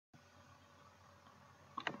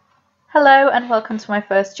Hello and welcome to my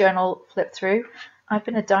first journal flip through. I've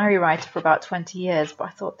been a diary writer for about 20 years, but I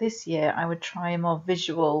thought this year I would try a more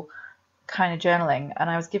visual kind of journaling, and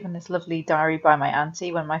I was given this lovely diary by my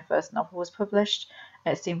auntie when my first novel was published.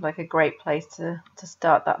 It seemed like a great place to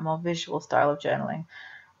start that more visual style of journaling.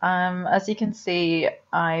 As you can see,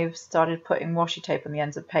 I've started putting washi tape on the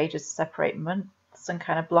ends of pages to separate months and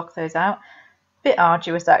kind of block those out. Bit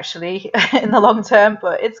arduous actually in the long term,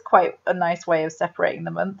 but it's quite a nice way of separating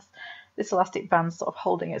the months. This elastic band's sort of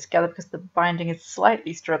holding it together because the binding is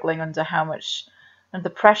slightly struggling under the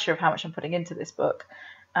pressure of how much I'm putting into this book.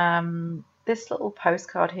 This little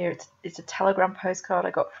postcard here, it's a telegram postcard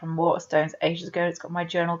I got from Waterstones ages ago. It's got my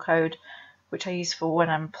journal code, which I use for when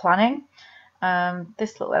I'm planning.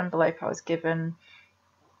 This little envelope I was given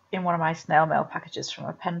in one of my snail mail packages from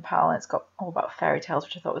a pen pal, and it's got all about fairy tales,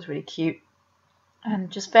 which I thought was really cute.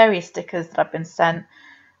 And just various stickers that I've been sent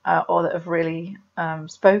or that have really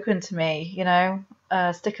spoken to me.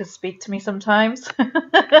 Stickers speak to me sometimes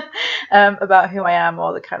about who I am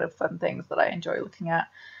or the kind of fun things that I enjoy looking at.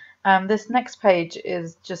 This next page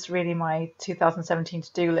is just really my 2017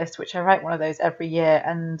 to-do list, which I write one of those every year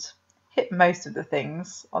and hit most of the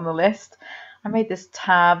things on the list. I made this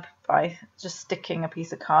tab by just sticking a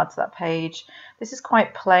piece of card to that page. This is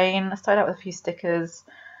quite plain. I started out with a few stickers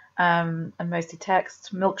and mostly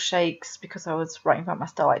text. Milkshakes, because I was writing about my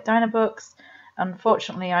Starlight Diner books.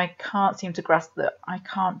 Unfortunately, I can't seem to grasp that I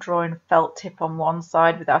can't draw in a felt tip on one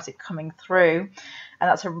side without it coming through. And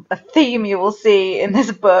that's a theme you will see in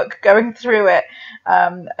this book going through it.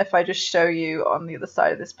 If I just show you on the other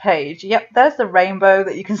side of this page. Yep, there's the rainbow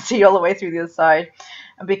that you can see all the way through the other side.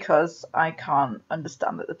 And because I can't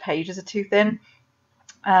understand that the pages are too thin.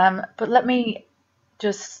 But let me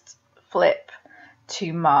just flip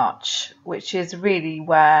to March, which is really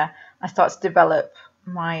where I start to develop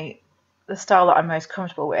the style that I'm most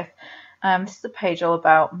comfortable with. This is a page all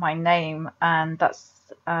about my name, and that's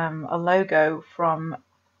a logo from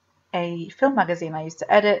a film magazine I used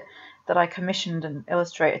to edit that I commissioned an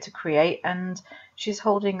illustrator to create, and she's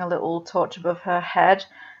holding a little torch above her head,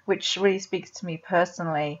 which really speaks to me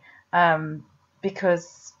personally,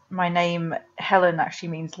 because my name Helen actually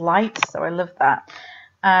means light, so I love that.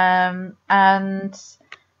 And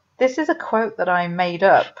this is a quote that I made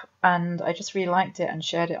up, and I just really liked it and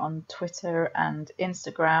shared it on Twitter and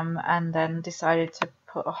Instagram, and then decided to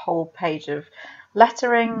put a whole page of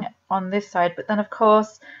lettering on this side. But then, of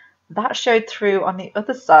course, that showed through on the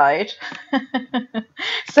other side.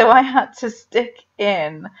 So I had to stick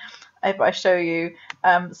in, if I show you,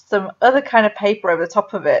 some other kind of paper over the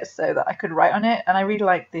top of it so that I could write on it. And I really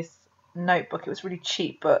liked this notebook. It was really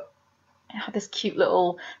cheap, but it had this cute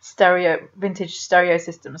little vintage stereo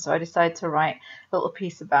system, so I decided to write a little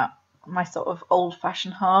piece about my sort of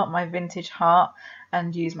old-fashioned heart, my vintage heart,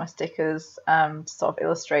 and use my stickers to sort of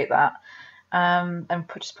illustrate that, and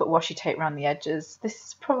just put washi tape around the edges. This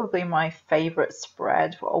is probably my favourite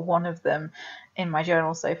spread, or one of them, in my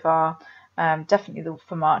journal so far. Definitely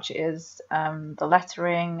for March it is the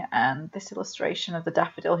lettering and this illustration of the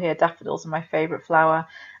daffodil here. Daffodils are my favourite flower,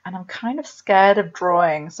 and I'm kind of scared of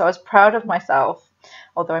drawing, so I was proud of myself,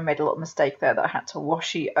 although I made a little mistake there that I had to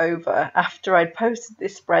washi over after I'd posted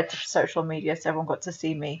this spread to social media so everyone got to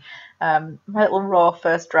see me, my little raw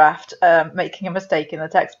first draft, making a mistake in the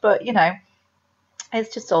text, but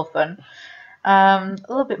it's just all fun. A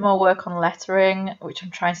little bit more work on lettering, which I'm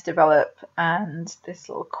trying to develop, and this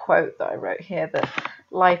little quote that I wrote here, that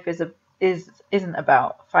life isn't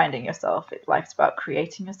about finding yourself, life's about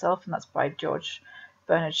creating yourself, and that's by George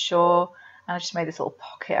Bernard Shaw. And I just made this little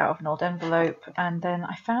pocket out of an old envelope, and then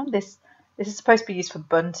I found this is supposed to be used for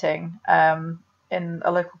bunting in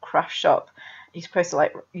a local craft shop. You're supposed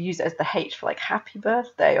to use it as the H for happy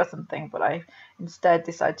birthday or something, but I instead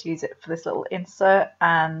decided to use it for this little insert,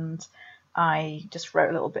 and I just wrote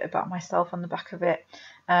a little bit about myself on the back of it,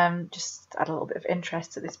 just add a little bit of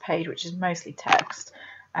interest to this page, which is mostly text.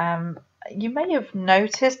 You may have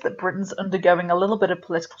noticed that Britain's undergoing a little bit of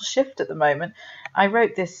political shift at the moment. I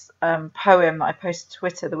wrote this poem that I posted to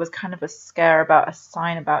Twitter. There was kind of a scare about a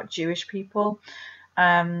sign about Jewish people,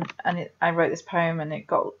 and I wrote this poem and it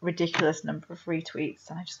got a ridiculous number of retweets,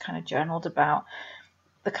 and I just kind of journaled about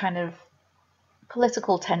the kind of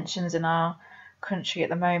political tensions in our country at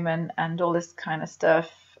the moment and all this kind of stuff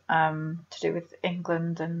to do with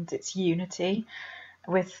England and its unity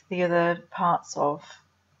with the other parts of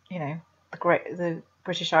the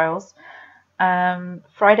British Isles.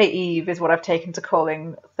 Friday Eve is what I've taken to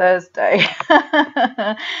calling Thursday.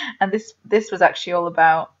 And this was actually all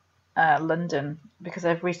about London, because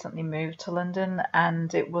I've recently moved to London,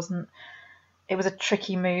 and it was a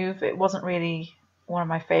tricky move. It wasn't really one of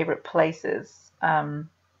my favorite places.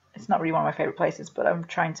 It's not really one of my favorite places, but I'm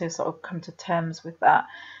trying to sort of come to terms with that.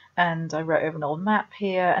 And I wrote over an old map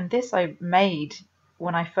here, and this I made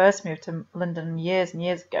when I first moved to London years and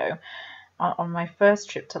years ago, on my first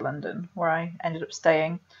trip to London, where I ended up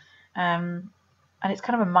staying. And it's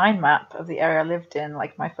kind of a mind map of the area I lived in,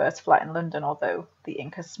 like my first flat in London, although the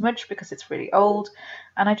ink has smudged because it's really old.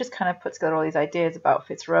 And I just kind of put together all these ideas about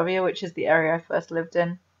Fitzrovia, which is the area I first lived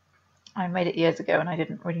in. I made it years ago and I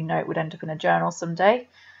didn't really know it would end up in a journal someday.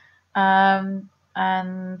 And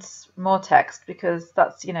more text because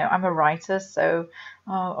that's, I'm a writer, so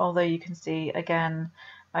although you can see again,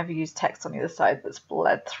 I've used text on the other side that's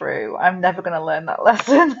bled through. I'm never going to learn that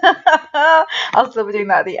lesson. I'll still be doing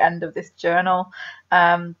that at the end of this journal.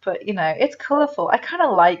 But it's colourful. I kind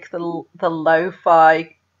of like the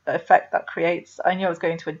lo-fi effect that creates. I knew I was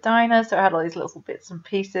going to a diner, so I had all these little bits and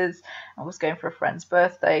pieces. I was going for a friend's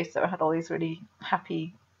birthday, so I had all these really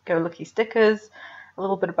happy-go-lucky stickers. A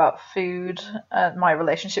little bit about food, my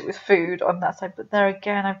relationship with food on that side, but there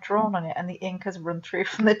again I've drawn on it and the ink has run through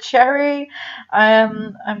from the cherry.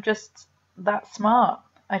 I'm just that smart.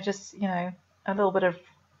 I just, a little bit of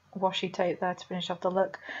washi tape there to finish off the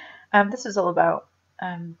look. This is all about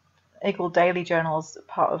Eagle Daily Journals,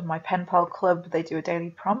 part of my pen pal club. They do a daily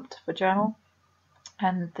prompt for journal,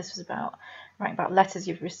 and this was about writing about letters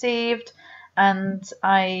you've received. And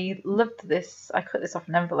I loved this. I cut this off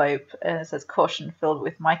an envelope. It says caution filled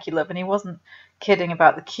with Mikey love. And he wasn't kidding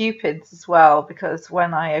about the cupids as well, because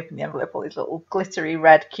when I opened the envelope, all these little glittery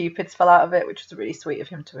red cupids fell out of it, which was really sweet of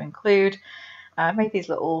him to include. I made these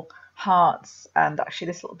little hearts, and actually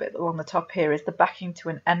this little bit along the top here is the backing to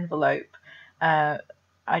an envelope. I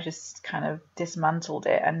just kind of dismantled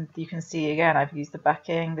it, and you can see again I've used the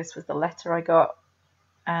backing. This was the letter I got,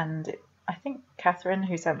 and I think Catherine,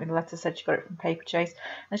 who sent me the letter, said she got it from Paper Chase,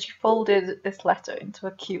 and she folded this letter into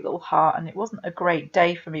a cute little heart, and it wasn't a great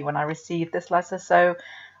day for me when I received this letter, so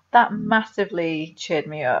that massively cheered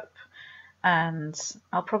me up. And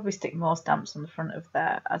I'll probably stick more stamps on the front of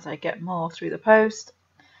there as I get more through the post.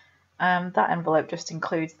 That envelope just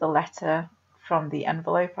includes the letter from the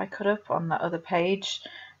envelope I cut up on that other page.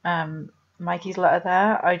 Mikey's letter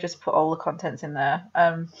there, I just put all the contents in there.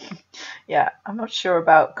 Yeah, I'm not sure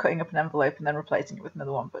about cutting up an envelope and then replacing it with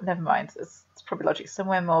another one, but never mind. It's probably logic.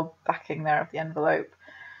 Somewhere more backing there of the envelope.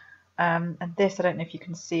 And this, I don't know if you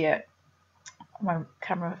can see it. My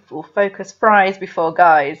camera will focus. Fries before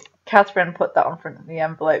guys. Catherine put that on front of the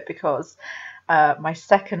envelope because my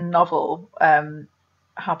second novel,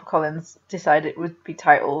 HarperCollins, decided it would be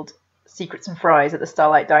titled Secrets and Fries at the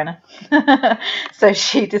Starlight Diner. So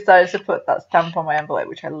she decided to put that stamp on my envelope,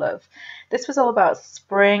 which I love. This was all about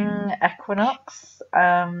spring equinox.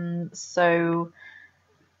 So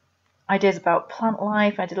ideas about plant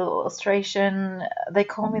life. I did a little illustration. They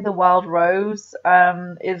Call Me the Wild Rose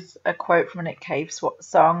is a quote from a Nick Cave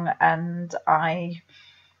song, and I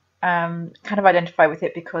kind of identify with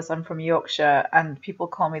it because I'm from Yorkshire and people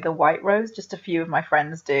call me the White Rose. Just a few of my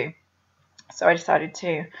friends do. So I decided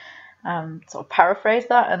to sort of paraphrase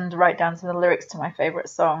that and write down some of the lyrics to my favourite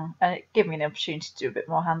song, and it gave me an opportunity to do a bit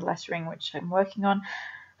more hand lettering, which I'm working on.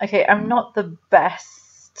 Okay, I'm not the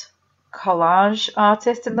best collage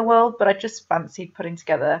artist in the world, but I just fancied putting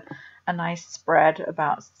together a nice spread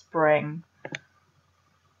about spring.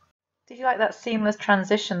 Did you like that seamless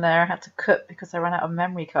transition there? I had to cut because I ran out of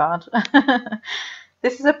memory card.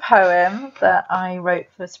 This is a poem that I wrote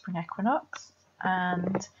for spring equinox,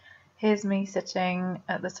 and here's me sitting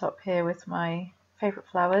at the top here with my favourite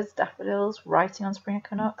flowers, daffodils, writing on spring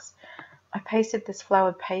equinox. I pasted this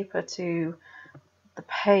flowered paper to the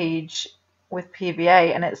page with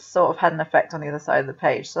PVA, and it sort of had an effect on the other side of the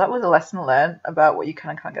page. So that was a lesson learned about what you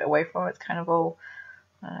kind of can't get away from. It's kind of all,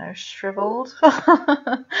 I don't know, shriveled.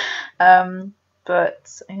 But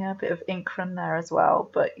yeah, a bit of ink run there as well.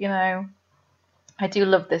 But I do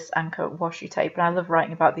love this anchor washi tape, and I love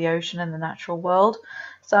writing about the ocean and the natural world.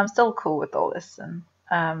 So I'm still cool with all this. And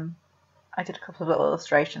I did a couple of little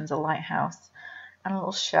illustrations, a lighthouse and a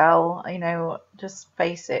little shell, just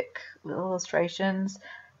basic little illustrations.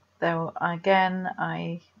 Though again,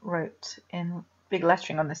 I wrote in big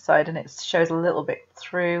lettering on this side, and it shows a little bit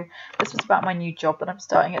through. This was about my new job that I'm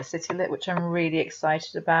starting at City Lit, which I'm really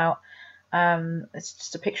excited about. It's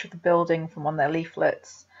just a picture of the building from one of their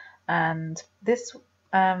leaflets. And this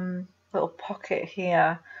little pocket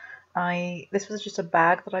here, this was just a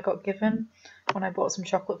bag that I got given when I bought some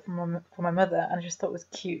chocolate for my mother, and I just thought it was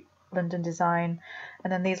cute London design.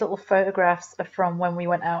 And then these little photographs are from when we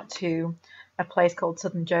went out to a place called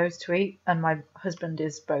Southern Joe's to eat, and my husband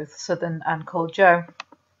is both Southern and called Joe.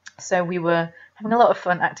 So we were having a lot of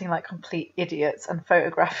fun acting like complete idiots and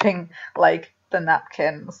photographing like the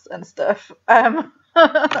napkins and stuff.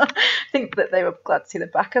 I think that they were glad to see the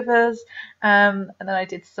back of us. And then I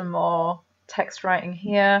did some more text writing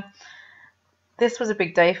here. This was a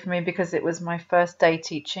big day for me because it was my first day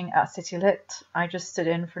teaching at City Lit. I just stood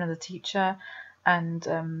in for another teacher, and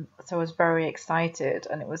so I was very excited.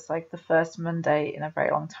 And it was like the first Monday in a very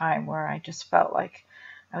long time where I just felt like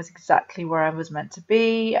I was exactly where I was meant to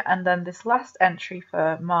be. And then this last entry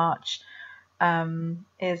for March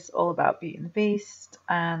is all about Beauty and the Beast,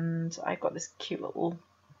 and I got this cute little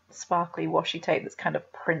sparkly washi tape that's kind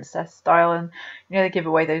of princess style, and you know they give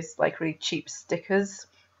away those like really cheap stickers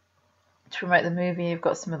to promote the movie. You've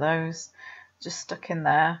got some of those just stuck in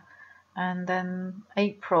there. And then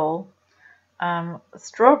April,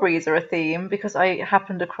 strawberries are a theme because I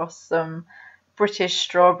happened across some British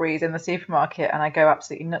strawberries in the supermarket and I go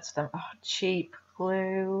absolutely nuts with them. Oh, cheap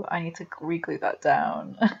glue. I need to re-glue that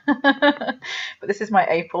down. But this is my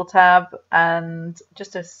April tab, and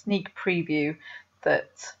just a sneak preview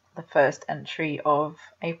that the first entry of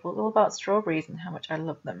April is all about strawberries and how much I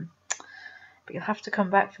love them. But you'll have to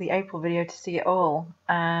come back for the April video to see it all,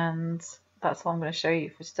 and that's all I'm going to show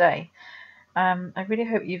you for today. I really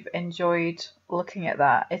hope you've enjoyed looking at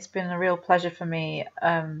that. It's been a real pleasure for me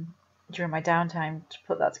during my downtime to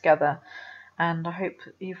put that together, and I hope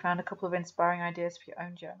you found a couple of inspiring ideas for your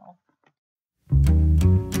own journal.